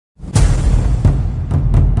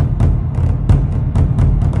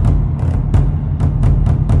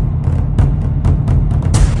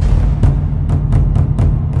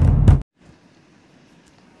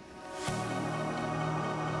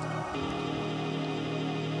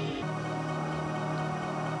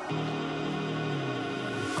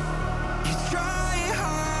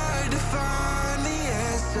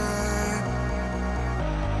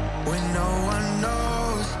no one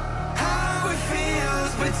knows how it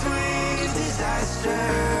feels between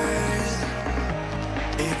disasters.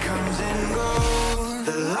 It comes and goes.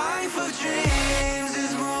 The life of dreams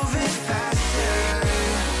is moving faster,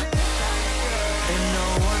 and no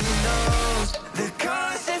one knows the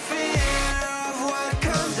constant fear of what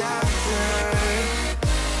comes after.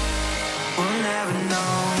 We'll never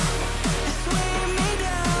know. It's weighing me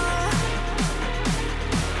down,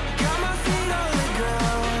 got my feet on the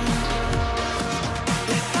ground.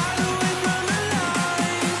 Let's hide away from the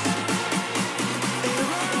lights and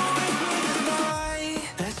run away from the night.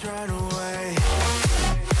 Let's run away.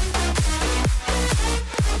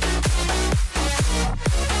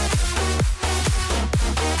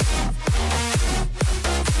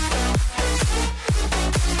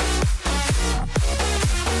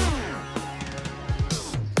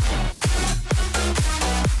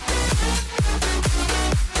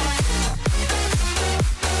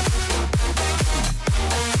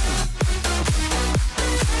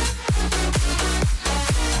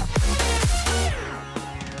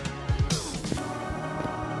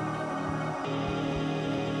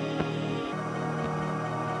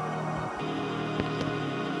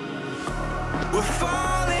 We're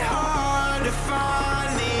falling hard to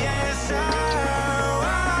find the answer.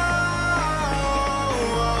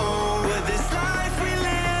 Will this life we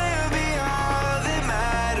live be all that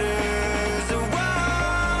matters?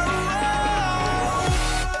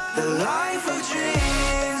 The life of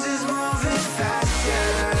dreams is moving faster,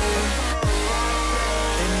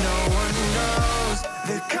 and no one knows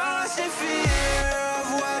the constant fear of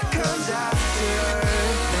what comes after.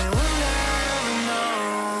 And we'll never know.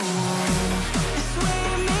 It's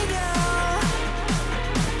weighing me down,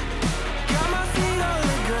 got my feet on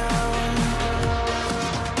the ground.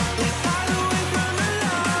 Let's hide away from the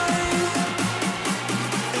lights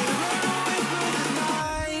and run away from the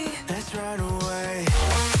night. Let's run away.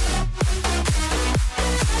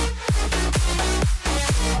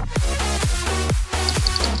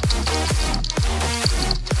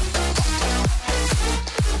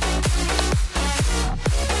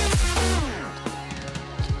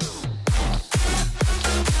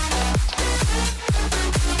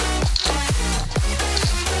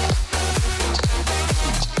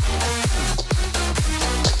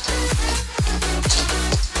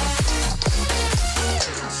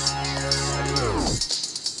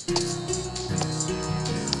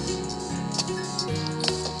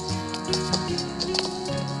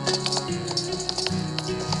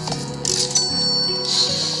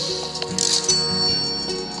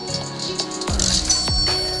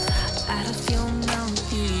 Out of your mouth,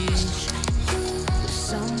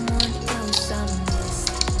 someone else I miss,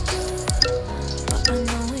 but I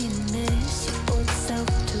know you miss your old self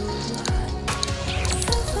too.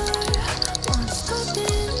 Never once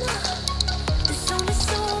stopping. There's only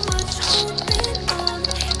so much holding on.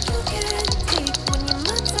 You can't take when your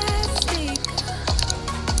mind's at stake.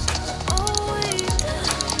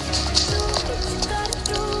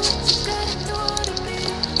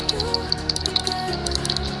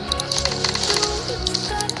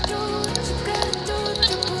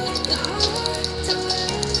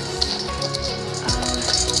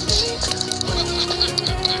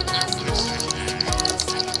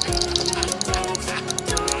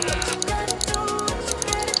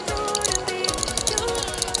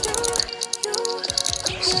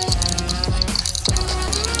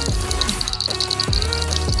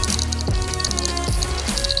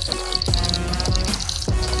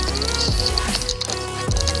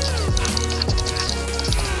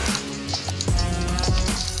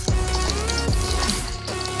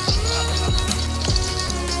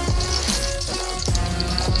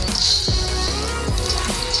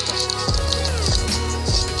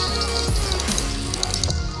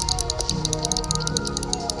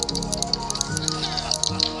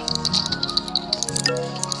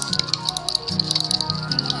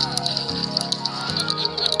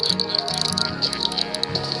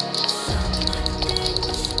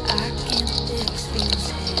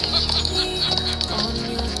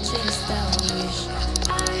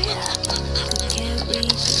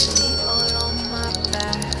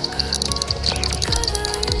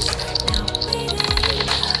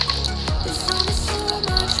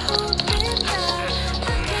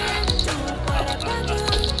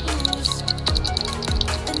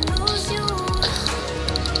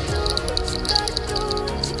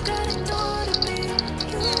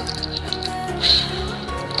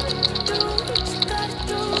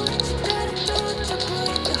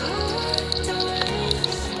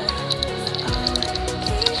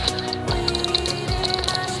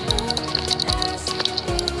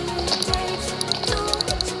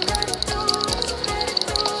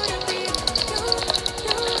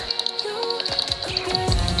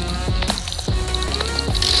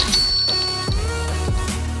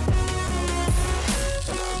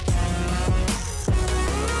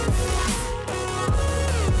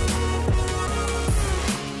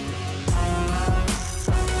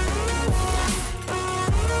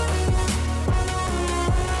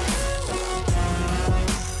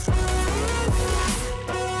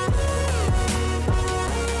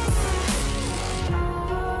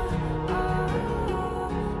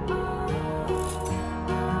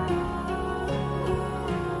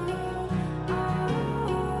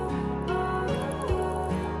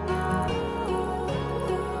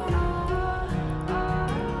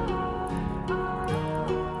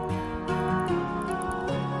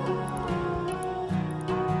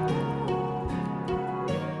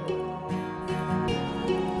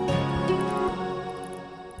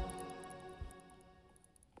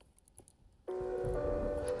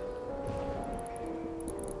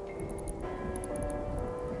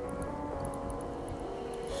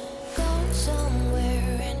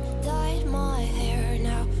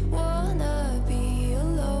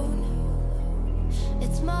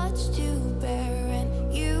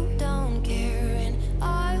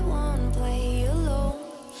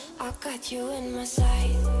 got you in my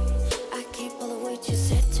sight. I keep all the words you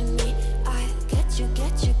said to me. I get you,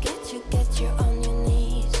 get you, get you, get you on your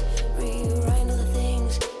knees. Rewrite all the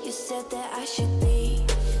things you said that I should be.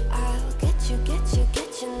 I'll get you, get you,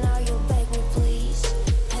 get you. Now you'll beg me, please.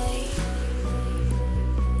 Hey,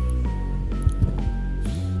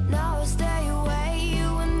 now I'll stay away.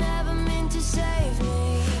 You were never meant to save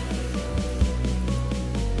me.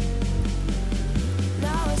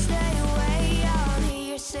 Now I'll stay away. I'll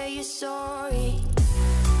hear you say you're sorry.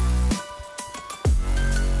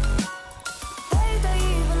 Hate I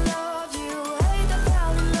even loved you. Hate I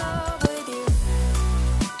fell in love with you.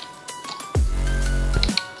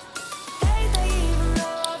 Hate I even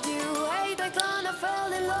loved you. Hate I kinda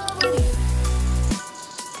fell in love with you.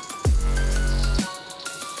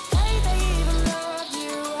 Hate I even loved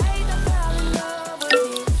you. Hate I fell in love with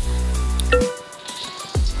you.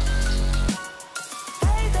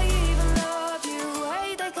 Hate I even loved you.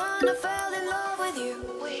 Hate I kinda fell in love with you.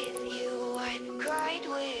 With you, I cried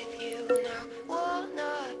with you. Now will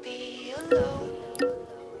not be alone.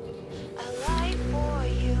 I lied for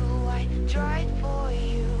you, I tried for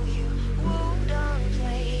you. You wouldn't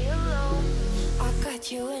play alone. I got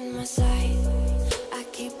you in my sight. I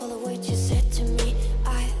keep all the words you said to me. I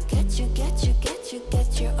get you, get you, get you,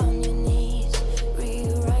 get you on your knees.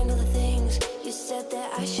 Rewrite all the things you said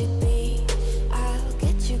that I should be. I'll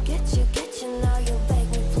get you, get you, get you. Now you'll beg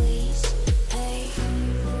me, please. Hey,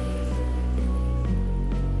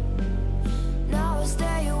 now I'll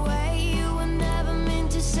stay away. You were never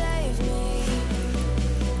meant to save me.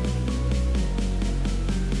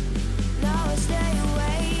 Now I'll stay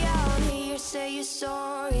away. I'll hear you say you're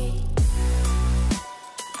sorry.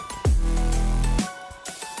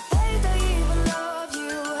 Hate I even loved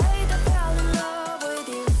you. Hate I fell in love with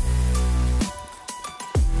you.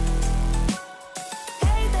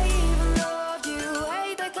 Hate I even loved you.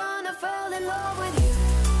 Hate I kinda fell in love with you.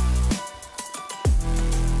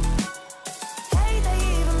 Hate I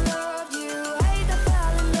even loved you. Hate I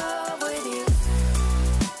fell in love with you.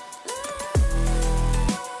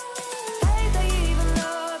 Hate I even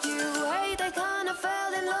loved you. Hate I kinda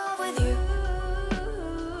fell in love with you.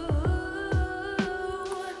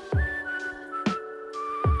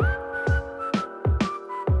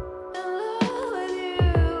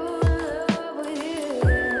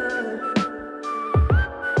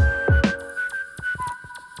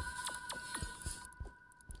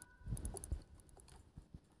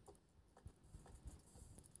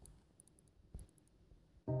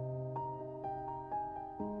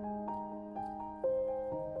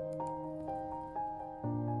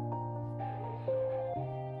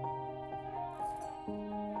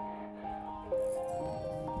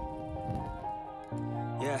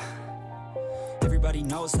 Yeah. Everybody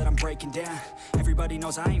knows that I'm breaking down. Everybody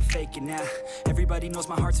knows I ain't faking now. Everybody knows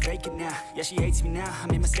my heart's vacant now. Yeah, she hates me now, I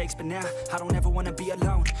made mistakes, but now I don't ever wanna be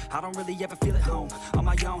alone. I don't really ever feel at home. On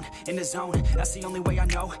my own, in the zone, that's the only way I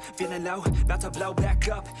know. Feeling low, about to blow back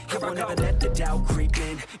up. I won't ever let the doubt creep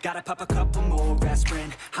in. Gotta pop a couple more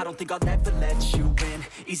aspirin. I don't think I'll ever let you in.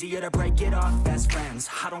 Easier to break it off as friends.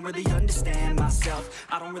 I don't really understand myself.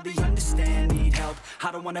 I don't really understand, need help.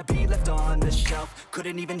 I don't wanna be left on the shelf.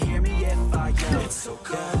 Couldn't even hear me if I yelled. It's so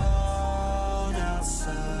cold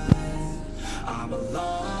outside. I'm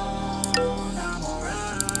alone, I'm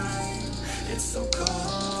alright. It's so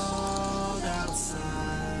cold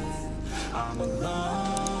outside. I'm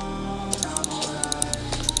alone, I'm alright.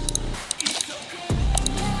 It's so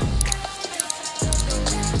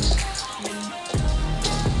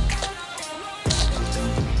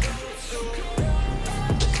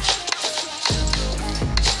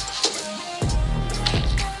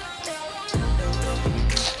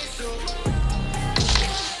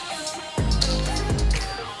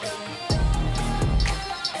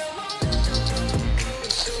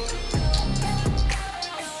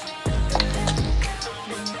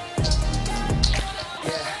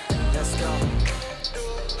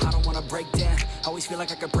always feel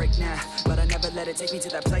like I could break now, but I never let it take me to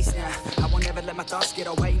that place now. I won't ever let my thoughts get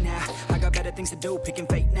away now. I got better things to do, picking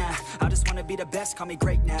fate now. I just wanna be the best, call me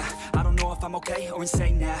great now. I don't know if I'm okay or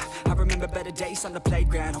insane now. I remember better days on the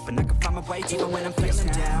playground, hoping I can find my way. Even when I'm feeling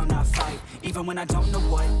down, I fight. Even when I don't know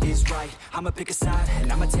what is right, I'ma pick a side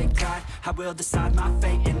and I'ma take pride. I will decide my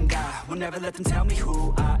fate and I will never let them tell me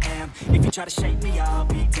who I am. If you try to shake me, I'll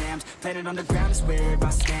be damned. Planet on the ground is where I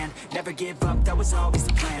stand. Never give up, that was always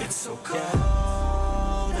the plan. It's so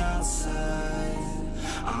cold outside.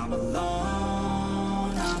 I'm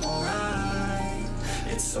alone, I'm alright.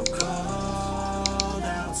 It's so cold